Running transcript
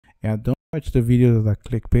Yeah, don't watch the videos that are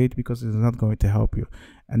clickbait, because it's not going to help you.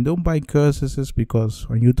 And don't buy courses, because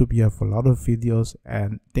on YouTube you have a lot of videos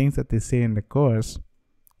and things that they say in the course,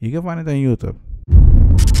 you can find it on YouTube.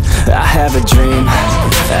 I have a dream,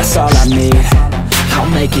 that's all I need. I'll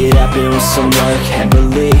make it happen with some work and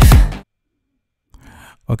belief.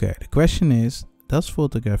 Okay, the question is, does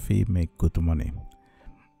photography make good money?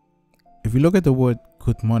 If you look at the word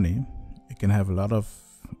good money, it can have a lot of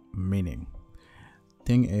meaning.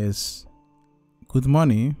 Thing is, good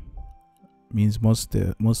money means most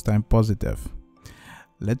time positive.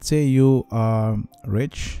 Let's say you are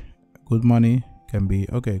rich, good money can be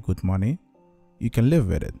okay, good money, you can live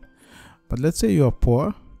with it. But let's say you are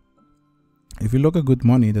poor. If you look at good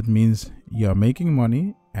money, that means you are making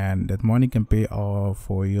money, and that money can pay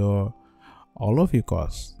for all of your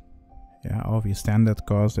costs. Yeah, all of your standard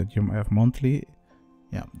costs that you have monthly.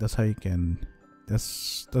 Yeah, that's how you can.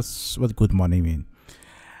 That's what good money means.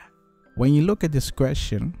 When you look at this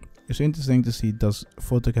question, it's interesting to see, does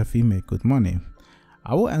photography make good money?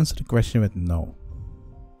 I will answer the question with no,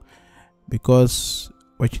 because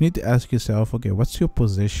what you need to ask yourself, okay, what's your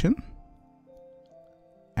position,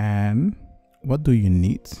 and what do you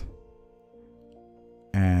need,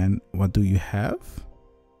 and what do you have,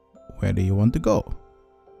 where do you want to go?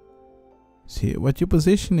 See, what your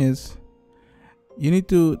position is, you need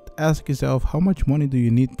to ask yourself, how much money do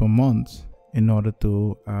you need per month in order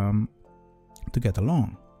to get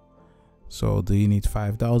along? So do you need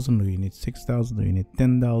 5,000, do you need 6,000, do you need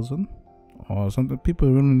 10,000, or something? People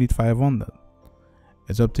really need 500.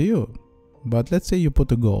 It's up to you. But let's say you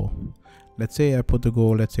put a goal. Let's say I put a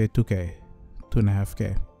goal, let's say 2K,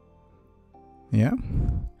 2.5K. Yeah,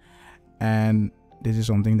 and this is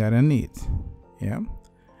something that I need. Yeah,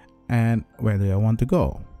 and where do I want to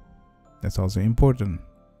go? That's also important,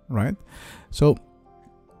 right? So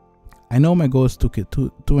I know my goal is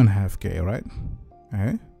 2.5K, right?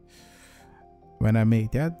 Okay. When I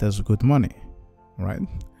make that, that's good money, right?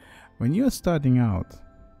 When you're starting out,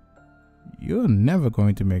 you're never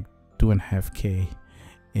going to make 2.5K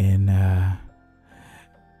in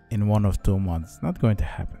 1 or 2 months. Not going to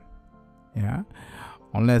happen. Yeah,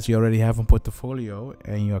 unless you already have a portfolio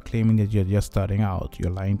and you're claiming that you're just starting out. You're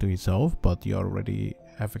lying to yourself, but you already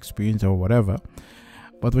have experience or whatever.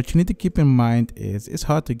 But what you need to keep in mind is, it's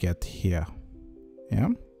hard to get here. Yeah,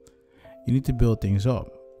 you need to build things up.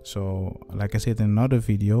 So like I said in another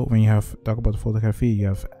video, when you talk about photography, you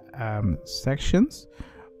have sections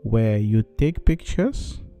where you take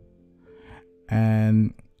pictures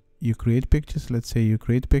and you create pictures. Let's say you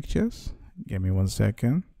create pictures. Give me 1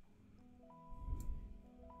 second.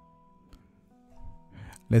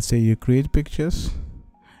 Let's say you create pictures,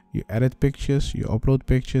 you edit pictures, you upload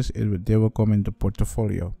pictures, they will come into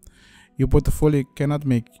portfolio. Your portfolio cannot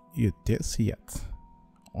make you this yet,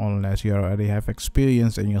 unless you already have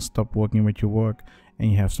experience and you stop working with your work and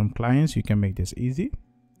you have some clients. You can make this easy.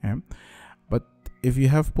 Yeah? But if you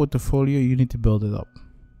have portfolio, you need to build it up.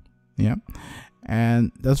 Yeah,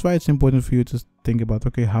 and that's why it's important for you to think about,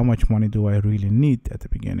 okay, how much money do I really need at the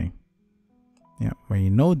beginning? Yeah, when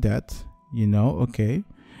you know that, you know, okay,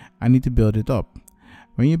 I need to build it up.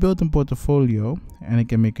 When you build a portfolio and it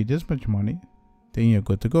can make you this much money, then you're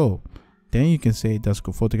good to go. Then you can say, does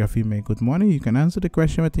photography make good money? You can answer the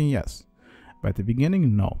question with a yes. But at the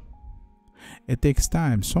beginning, no. It takes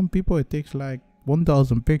time. Some people, it takes like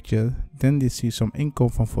 1,000 pictures, then they see some income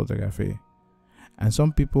from photography. And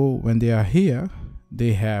some people, when they are here,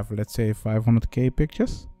 they have, let's say, 500K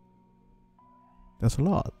pictures. That's a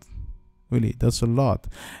lot. Really, that's a lot.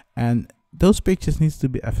 And those pictures needs to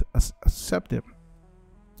be accepted.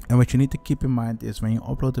 And what you need to keep in mind is, when you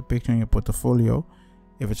upload a picture in your portfolio,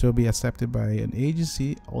 if it will be accepted by an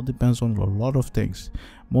agency, all depends on a lot of things.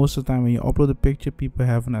 Most of the time when you upload a picture, people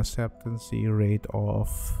have an acceptance rate of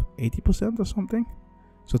 80% or something.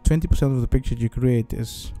 So 20% of the pictures you create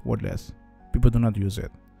is worthless. People do not use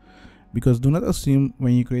it. Because do not assume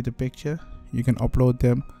when you create a picture, you can upload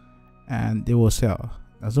them and they will sell.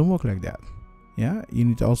 Doesn't work like that. Yeah, you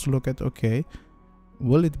need to also look at, okay,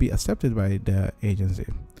 will it be accepted by the agency?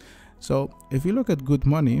 So if you look at good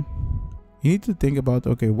money, you need to think about,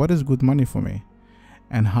 okay, what is good money for me?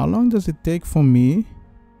 And how long does it take for me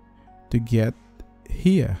to get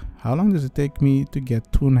here? How long does it take me to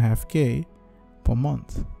get 2.5K per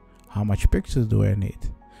month? How much pictures do I need?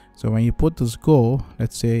 So when you put this goal,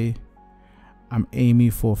 let's say I'm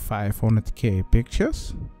aiming for 500K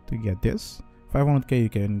pictures to get this. 500K, you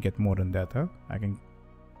can get more than that, huh? I can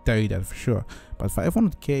tell you that for sure. But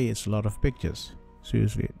 500K is a lot of pictures.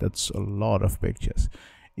 Seriously, that's a lot of pictures.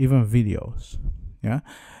 Even videos. Yeah.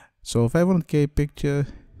 So 500K picture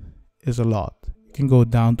is a lot. You can go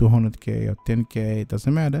down to 100K or 10K, it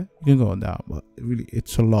doesn't matter. You can go down, but really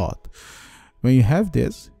it's a lot. When you have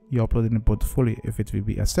this, you upload it in a portfolio. If it will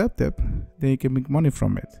be accepted, then you can make money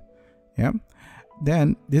from it. Yeah.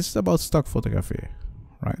 Then this is about stock photography,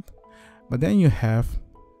 right? But then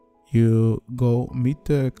you go meet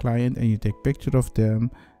the client and you take picture of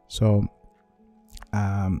them. So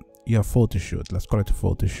you have photo shoot. Let's call it a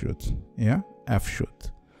photo shoot. Yeah, F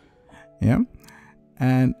shoot. Yeah.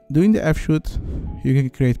 And doing the F shoot, you can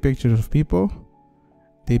create pictures of people.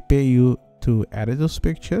 They pay you to edit those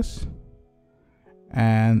pictures.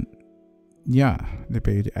 And yeah, they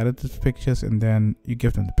pay you to edit those pictures, and then you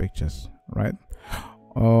give them the pictures, right?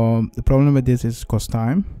 The problem with this is cost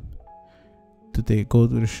time to go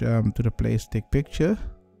to the place, take picture,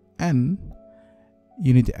 and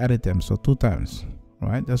you need to edit them, so 2 times,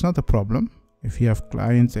 right? That's not a problem. If you have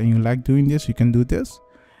clients and you like doing this, you can do this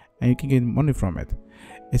and you can get money from it.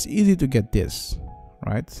 It's easy to get this,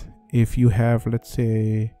 right? If you have, let's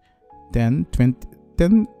say 10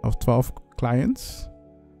 or 12 clients,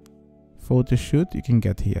 photo shoot, you can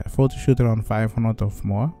get here. Photo shoot around 500 or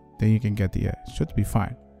more, then you can get here. It should be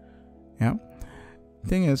fine. Yeah.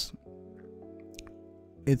 Thing is,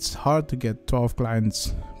 it's hard to get 12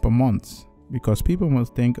 clients per month, because people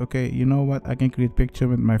must think, okay, you know what, I can create picture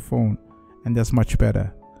with my phone, and that's much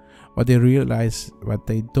better. What they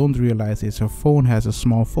don't realize is a phone has a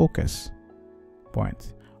small focus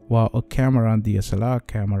point, while a camera, DSLR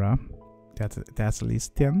camera, that's at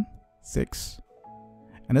least 10, 6.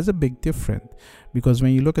 And that's a big difference, because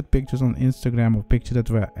when you look at pictures on Instagram or pictures that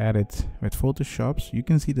were added with Photoshops, you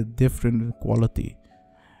can see the different quality,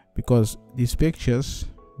 because these pictures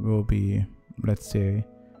will be, let's say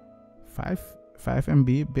 5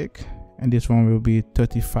 MB big, and this one will be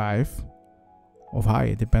 35 of high.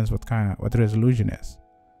 It depends what the resolution is.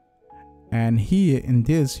 And here in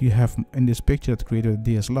this picture that created with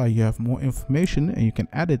DSLR, you have more information and you can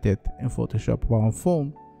edit it in Photoshop, while on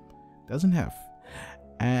phone doesn't have.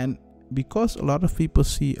 And because a lot of people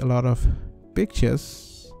see a lot of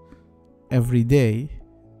pictures every day,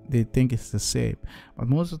 they think it's the same. But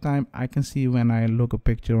most of the time, I can see when I look a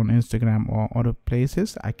picture on Instagram or other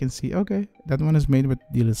places, I can see, okay, that one is made with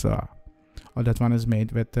DSLR, or that one is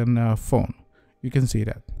made with a phone. You can see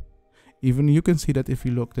that. Even you can see that if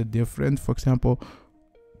you look the different. For example,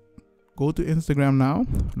 go to Instagram now,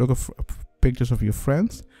 look at pictures of your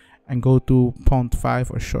friends, and go to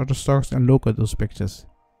 0.5 or shorter stocks and look at those pictures.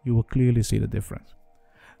 You will clearly see the difference.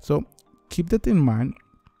 So keep that in mind.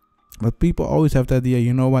 But people always have the idea,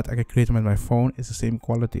 you know what, I can create them with my phone, it's the same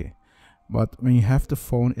quality. But when you have the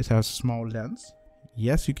phone, it has a small lens.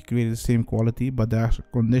 Yes, you can create the same quality, but there's a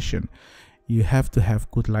condition. You have to have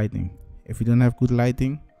good lighting. If you don't have good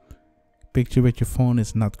lighting, picture with your phone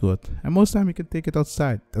is not good. And most time you can take it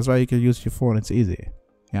outside. That's why you can use your phone, it's easy.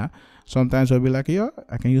 Yeah. Sometimes I'll be like, yeah,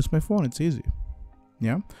 I can use my phone, it's easy.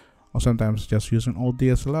 Yeah. Or sometimes just using old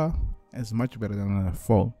DSLR is much better than a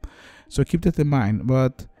phone. So keep that in mind.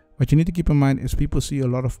 But what you need to keep in mind is people see a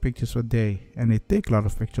lot of pictures a day, and they take a lot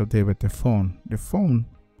of pictures a day with their phone. Their phone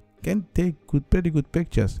can take pretty good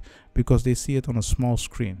pictures because they see it on a small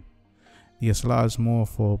screen. DSLR is more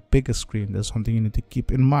for a bigger screen. That's something you need to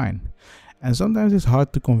keep in mind. And sometimes it's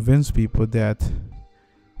hard to convince people that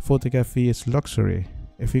photography is luxury.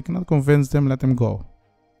 If you cannot convince them, let them go.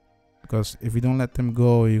 Because if you don't let them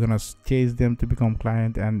go, you're gonna chase them to become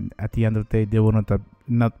client, and at the end of the day, they will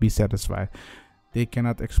not be satisfied. They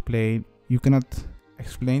cannot explain. You cannot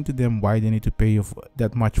explain to them why they need to pay you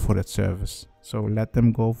that much for that service. So let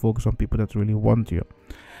them go. Focus on people that really want you.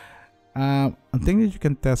 A thing that you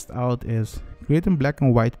can test out is create a black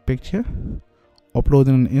and white picture, upload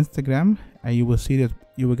it on Instagram, and you will see that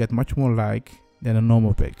you will get much more like than the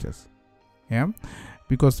normal pictures. Yeah,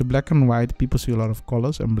 because the black and white, people see a lot of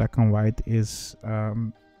colors, and black and white is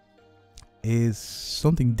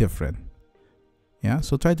something different. Yeah,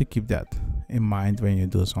 so try to keep that in mind when you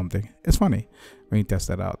do something. It's funny when you test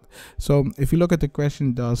that out. So if you look at the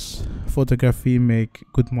question, does photography make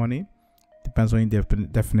good money? Depends on your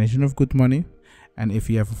definition of good money. And if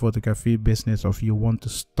you have a photography business, or if you want to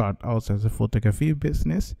start out as a photography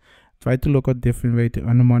business, try to look at different way to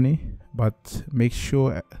earn money. But make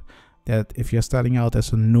sure that if you're starting out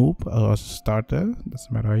as a noob or as a starter,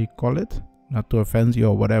 doesn't matter how you call it, not to offend you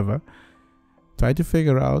or whatever, try to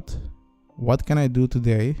figure out, what can I do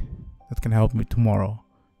today that can help me tomorrow?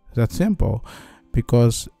 That's simple.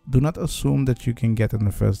 Because do not assume that you can get on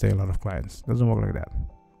the first day a lot of clients. It doesn't work like that.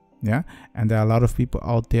 Yeah, and there are a lot of people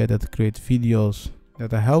out there that create videos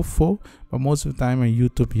that are helpful, but most of the time on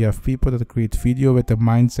YouTube you have people that create video with the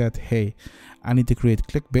mindset, hey, I need to create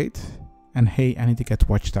clickbait, and hey, I need to get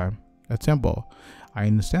watch time. That's simple. I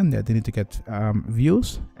understand that they need to get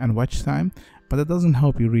views and watch time, but that doesn't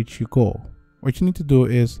help you reach your goal. What you need to do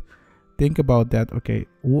is think about that. Okay,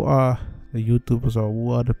 who are the YouTubers or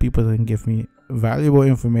who are the people that can give me valuable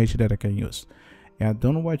information that I can use? Yeah,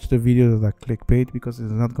 don't watch the videos that are clickbait, because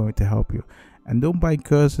it's not going to help you. And don't buy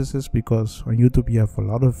courses, because on YouTube you have a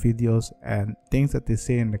lot of videos and things that they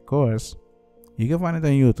say in the course, you can find it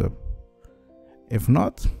on YouTube. If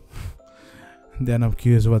not, then I'm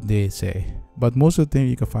curious what they say. But most of the thing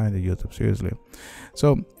you can find on YouTube, seriously.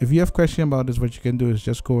 So if you have questions about this, what you can do is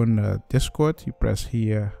just go in Discord. You press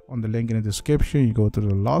here on the link in the description. You go to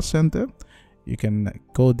the Law Center. You can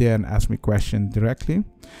go there and ask me questions directly.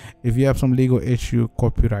 If you have some legal issue,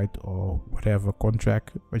 copyright or whatever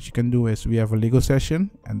contract, what you can do is we have a legal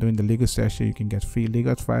session, and during the legal session you can get free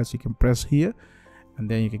legal advice. You can press here and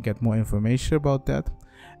then you can get more information about that.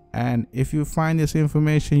 And if you find this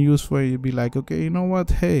information useful, you'll be like, okay, you know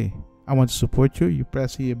what, hey, I want to support you. You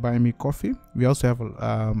press here, buy me coffee. We also have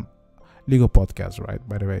a legal podcast, right?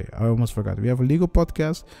 By the way, I almost forgot. We have a legal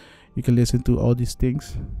podcast. You can listen to all these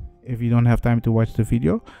things if you don't have time to watch the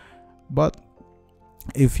video. But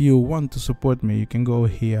if you want to support me, you can go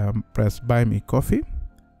here, press buy me coffee.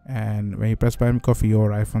 And when you press buy me coffee, you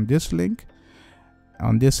arrive on this link.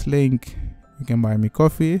 On this link, you can buy me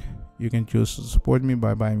coffee. You can choose to support me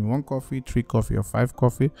by buying me 1 coffee, 3 coffee, or 5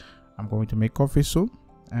 coffee. I'm going to make coffee soon.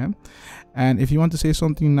 And if you want to say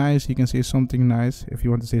something nice, you can say something nice. If you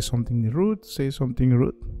want to say something rude, say something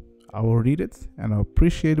rude. I will read it and I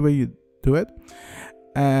appreciate when you do it.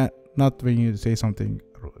 Not when you say something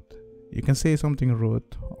rude. You can say something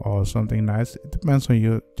rude or something nice. It depends on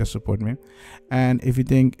you. Just support me. And if you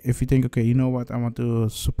think, okay, you know what, I want to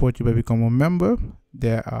support you by becoming a member,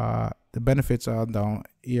 there are the benefits are down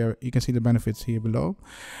here. You can see the benefits here below,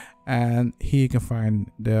 and here you can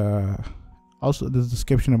find also the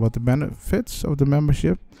description about the benefits of the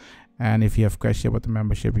membership. And if you have questions about the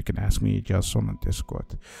membership, you can ask me just on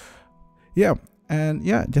Discord. Yeah. And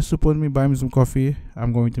yeah, just support me, buy me some coffee.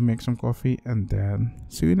 I'm going to make some coffee, and then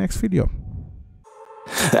see you next video.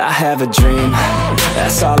 I have a dream,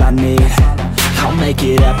 that's all I need. I'll make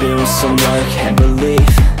it happen with some work and belief.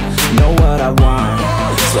 Know what I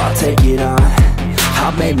want, so I'll take it on.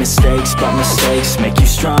 I've made mistakes, but mistakes make you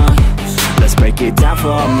strong. Let's break it down for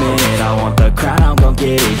a minute. I want the crown, I'm gon'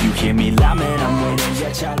 get it. You hear me loud, man, I'm winning.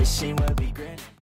 Yeah, Charlie Sheen will be